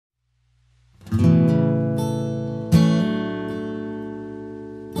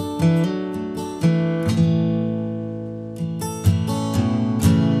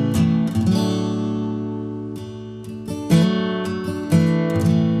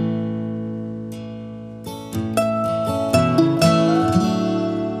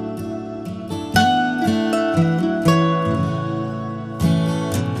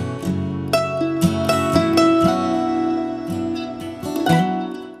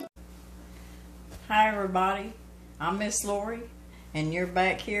Hi everybody, I'm Miss Lori and you're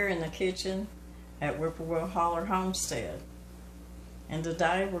back here in the kitchen at Whippoorwill Holler Homestead. And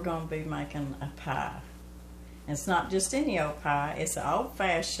today we're going to be making a pie. And it's not just any old pie, it's an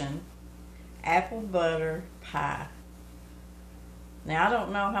old-fashioned apple butter pie. Now I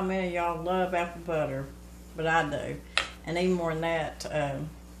don't know how many of y'all love apple butter, but I do. And even more than that,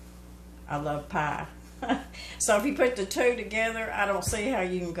 I love pie. So if you put the two together, I don't see how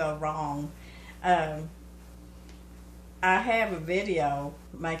you can go wrong. I have a video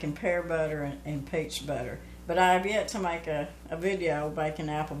making pear butter and peach butter, but I have yet to make a video making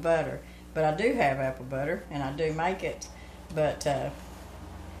apple butter. But I do have apple butter and I do make it. But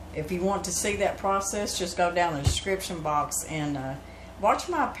if you want to see that process, just go down the description box and watch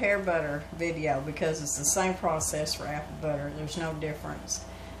my pear butter video, because it's the same process for apple butter. There's no difference.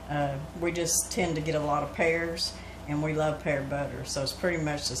 We just tend to get a lot of pears and we love pear butter, so it's pretty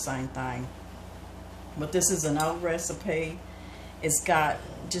much the same thing. But this is an old recipe. It's got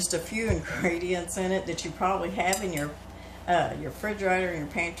just a few ingredients in it that you probably have in your refrigerator and your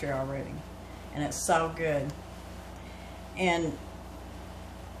pantry already, and it's so good. And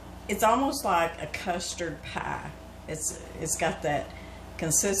it's almost like a custard pie. It's got that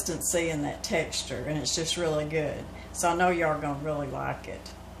consistency and that texture, and it's just really good. So I know y'all are gonna really like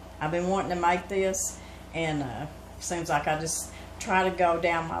it. I've been wanting to make this, and seems like I just try to go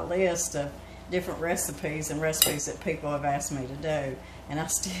down my list of different recipes and recipes that people have asked me to do, and I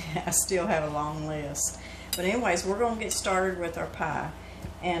still have a long list. But anyways, we're going to get started with our pie.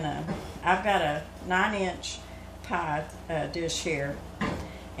 And I've got a 9-inch pie dish here,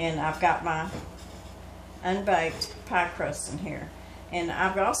 and I've got my unbaked pie crust in here. And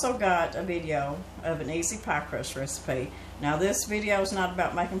I've also got a video of an easy pie crust recipe. Now this video is not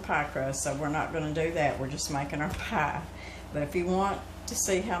about making pie crust, so we're not going to do that. We're just making our pie. But if you want to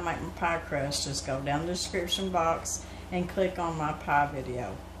see how I make my pie crust, just go down the description box and click on my pie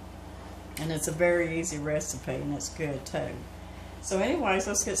video. And it's a very easy recipe, and it's good too. So anyways,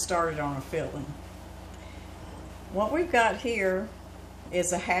 let's get started on our filling. What we've got here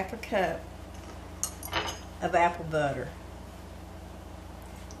is a ½ cup of apple butter.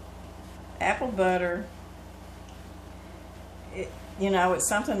 Apple butter, you know, it's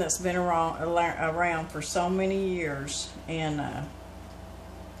something that's been around for so many years, and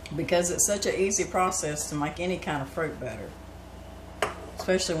because it's such an easy process to make any kind of fruit butter,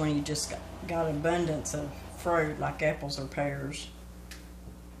 especially when you just got an abundance of fruit like apples or pears.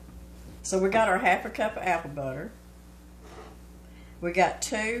 So we got our ½ cup of apple butter. We got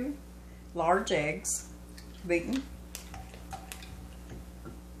 2 large eggs beaten.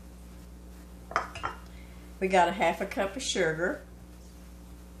 We got a ½ cup of sugar.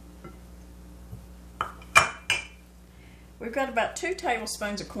 We've got about 2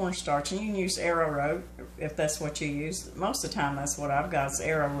 tablespoons of cornstarch, and you can use arrowroot if that's what you use. Most of the time that's what I've got, is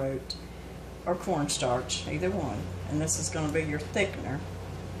arrowroot or cornstarch, either one. And this is going to be your thickener.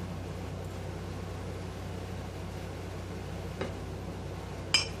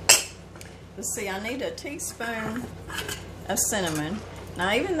 Let's see, I need a teaspoon of cinnamon.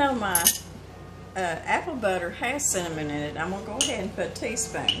 Now even though my apple butter has cinnamon in it, I'm going to go ahead and put a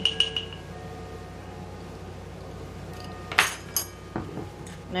teaspoon.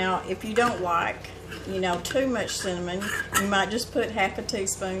 Now, if you don't like, you know, too much cinnamon, you might just put ½ a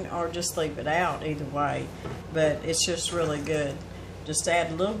teaspoon or just leave it out, either way. But it's just really good. Just add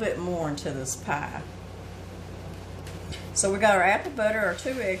a little bit more into this pie. So we got our apple butter, our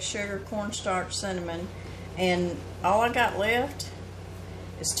 2 eggs, sugar, cornstarch, cinnamon, and all I got left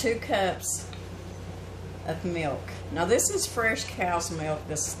is 2 cups of milk. Now this is fresh cow's milk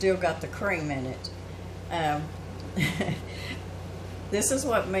that's still got the cream in it. This is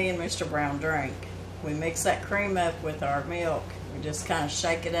what me and Mr. Brown drink. We mix that cream up with our milk. We just kind of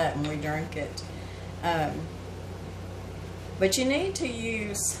shake it up and we drink it. But you need to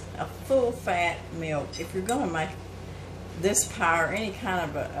use a full fat milk if you're going to make this pie or any kind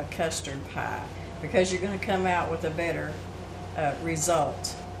of a custard pie, because you're going to come out with a better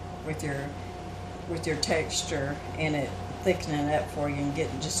result with your texture and it thickening up for you and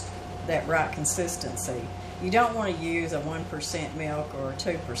getting just that right consistency. You don't want to use a 1% milk or a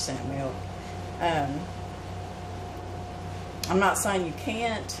 2% milk. I'm not saying you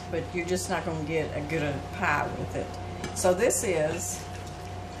can't, but you're just not going to get a good pie with it. So this is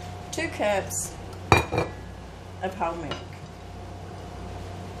 2 cups of whole milk.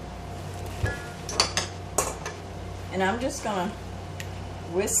 And I'm just going to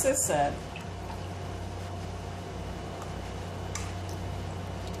whisk this up.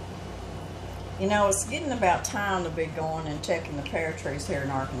 You know, it's getting about time to be going and checking the pear trees here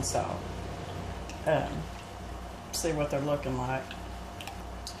in Arkansas. see what they're looking like.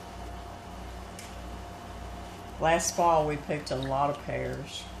 Last fall we picked a lot of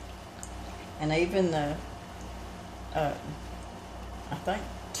pears, and even the I think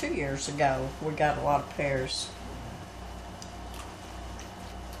 2 years ago we got a lot of pears.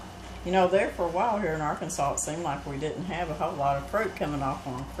 You know, there for a while here in Arkansas, it seemed like we didn't have a whole lot of fruit coming off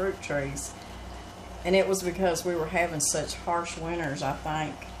on fruit trees. And it was because we were having such harsh winters, I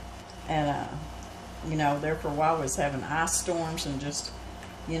think. And, you know, there for a while we was having ice storms and just,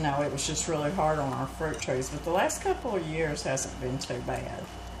 you know, it was just really hard on our fruit trees. But the last couple of years hasn't been too bad.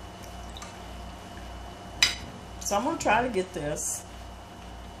 So I'm going to try to get this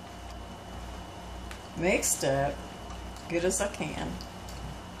mixed up as good as I can.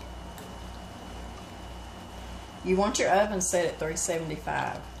 You want your oven set at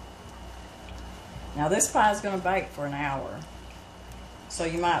 375. Now this pie is going to bake for an hour. So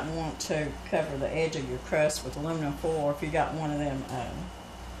you might want to cover the edge of your crust with aluminum foil, or if you got one of them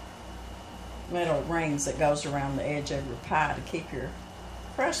metal rings that goes around the edge of your pie to keep your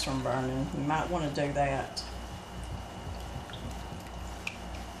crust from burning, you might want to do that.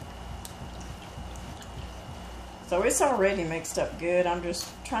 So it's already mixed up good. I'm just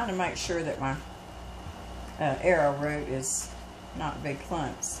trying to make sure that my arrowroot is not big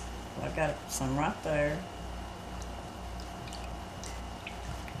clumps. Well, I've got some right there.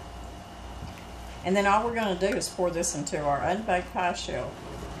 And then all we're going to do is pour this into our unbaked pie shell.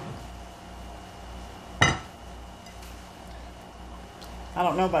 I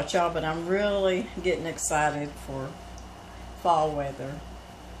don't know about y'all, but I'm really getting excited for fall weather,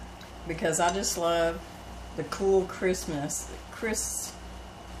 because I just love the cool crispness.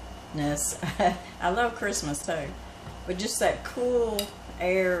 I love Christmas too, but just that cool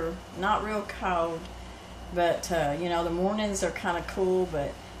air, not real cold, but you know, the mornings are kind of cool,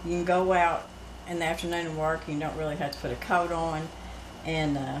 but you can go out in the afternoon and work. You don't really have to put a coat on.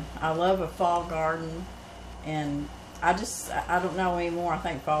 And I love a fall garden, and I don't know anymore. I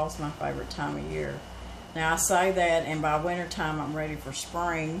think fall's my favorite time of year. Now I say that, and by winter time I'm ready for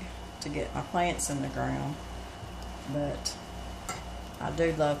spring to get my plants in the ground, but I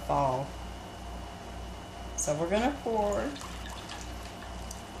do love fall. So we're going to pour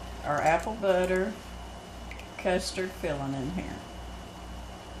our apple butter custard filling in here.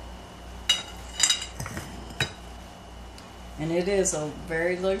 And it is a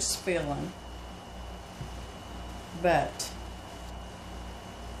very loose filling, but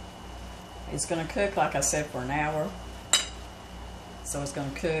it's going to cook, like I said, for an hour. So it's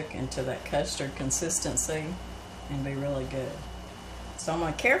going to cook into that custard consistency and be really good. So I'm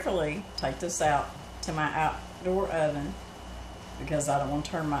going to carefully take this out to my outdoor oven, because I don't want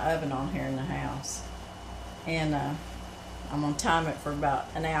to turn my oven on here in the house. And I'm going to time it for about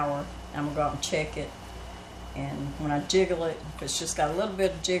an hour. I'm going to go out and check it. And when I jiggle it, if it's just got a little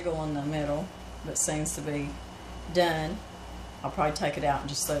bit of jiggle in the middle that seems to be done, I'll probably take it out and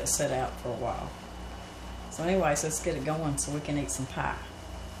just let it sit out for a while. So anyways, let's get it going so we can eat some pie.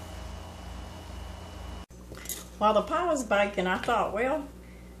 While the pie was baking, I thought, well,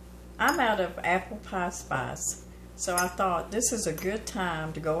 I'm out of apple pie spice. So I thought this is a good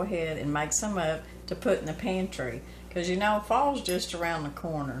time to go ahead and make some up to put in the pantry. Because you know, fall's just around the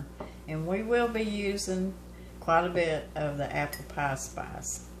corner. And we will be using quite a bit of the apple pie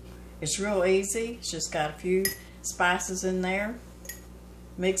spice. It's real easy. It's just got a few spices in there.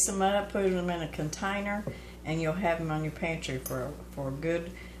 Mix them up, put them in a container, and you'll have them on your pantry for a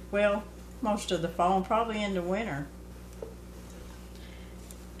good, well, most of the fall and probably into winter.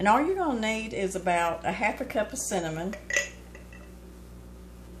 And all you're going to need is about a half a cup of cinnamon.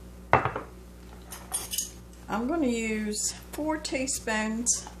 I'm going to use 4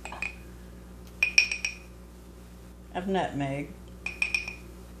 teaspoons of nutmeg.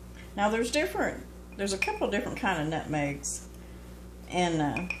 Now there's a couple of different kind of nutmegs,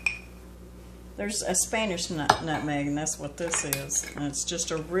 and there's a Spanish nutmeg, and that's what this is, and it's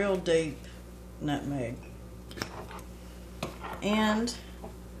just a real deep nutmeg. And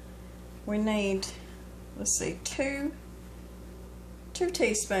we need, let's see, two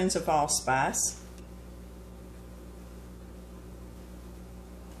teaspoons of allspice,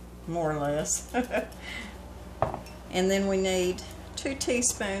 more or less. And then we need 2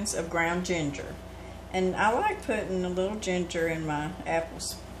 teaspoons of ground ginger. And I like putting a little ginger in my apple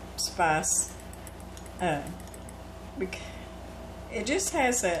spice. It just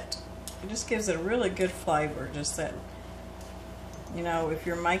has that, it just gives it a really good flavor. Just that, you know, if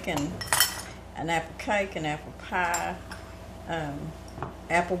you're making an apple cake, an apple pie,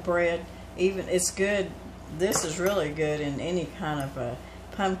 apple bread, even, it's good. This is really good in any kind of a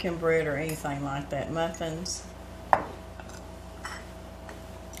pumpkin bread or anything like that, muffins.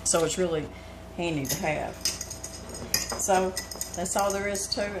 So it's really handy to have. So that's all there is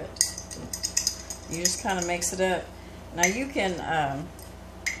to it. You just kind of mix it up. Now you can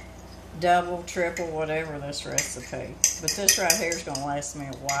double, triple, whatever this recipe. But this right here is going to last me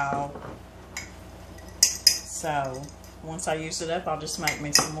a while. So once I use it up, I'll just make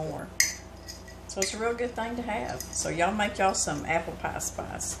me some more. So it's a real good thing to have. So y'all make y'all some apple pie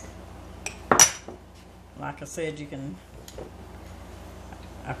spice. Like I said, you can,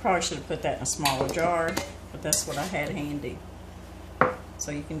 I probably should have put that in a smaller jar, but that's what I had handy.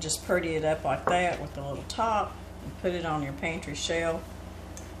 So you can just pretty it up like that with a little top and put it on your pantry shelf,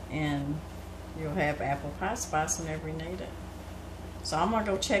 and you'll have apple pie spice whenever you need it. So I'm going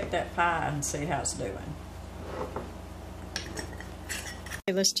to go check that pie and see how it's doing.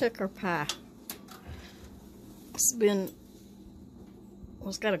 Okay, let's check our pie. It's been, well,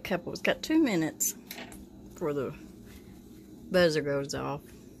 it's got 2 minutes before the buzzer goes off.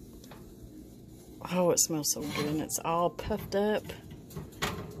 Oh, it smells so good, and it's all puffed up.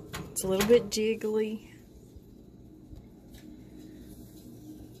 It's a little bit jiggly.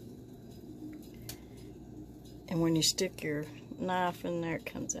 And when you stick your knife in there, it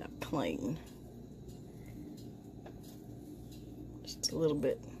comes out clean. Just a little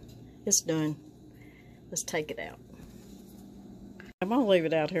bit. It's done. Let's take it out. I'm going to leave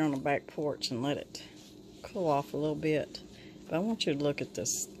it out here on the back porch and let it cool off a little bit. But I want you to look at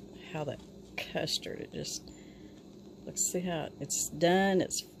this, how that custard, it just, let's see how it's done.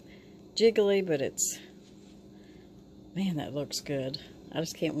 It's jiggly, but it's, man, that looks good. I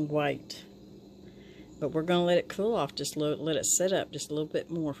just can't wait. But we're going to let it cool off, just let it set up just a little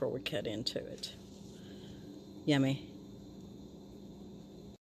bit more before we cut into it. Yummy.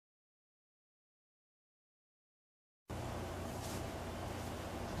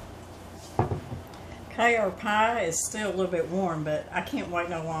 Okay, our pie is still a little bit warm, but I can't wait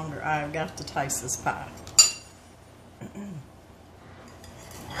no longer. I've got to taste this pie.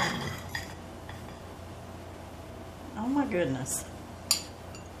 Oh my goodness.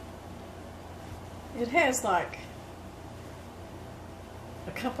 It has like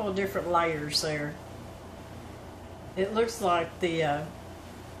a couple of different layers there. It looks like the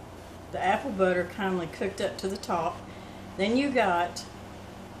apple butter kindly cooked up to the top. Then you got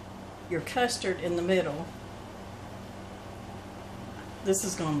your custard in the middle. This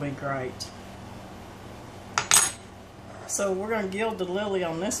is going to be great. So we're going to gild the lily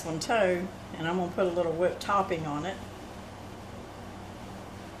on this one too, and I'm going to put a little whipped topping on it.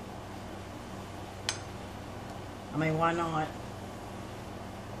 I mean, why not?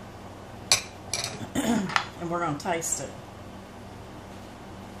 And we're going to taste it.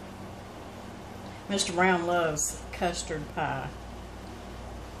 Mr. Brown loves custard pie.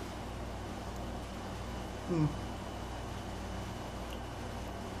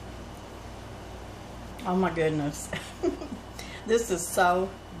 Oh my goodness. This is so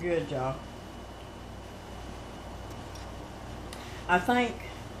good, y'all. I think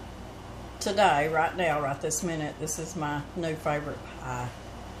today, right now, right this minute, this is my new favorite pie.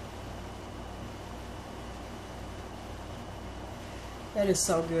 That is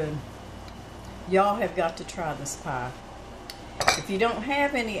so good. Y'all have got to try this pie. If you don't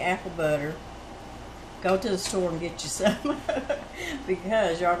have any apple butter, go to the store and get you some.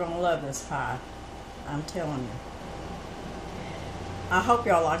 Because y'all gonna love this pie. I'm telling you. I hope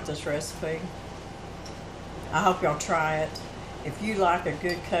y'all like this recipe. I hope y'all try it. If you like a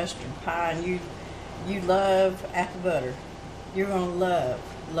good custard pie and you love apple butter, you're gonna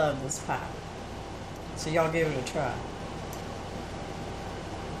love this pie. So y'all give it a try.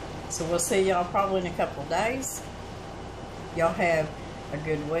 So we'll see y'all probably in a couple of days. Y'all have a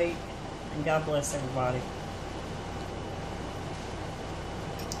good week, and God bless everybody.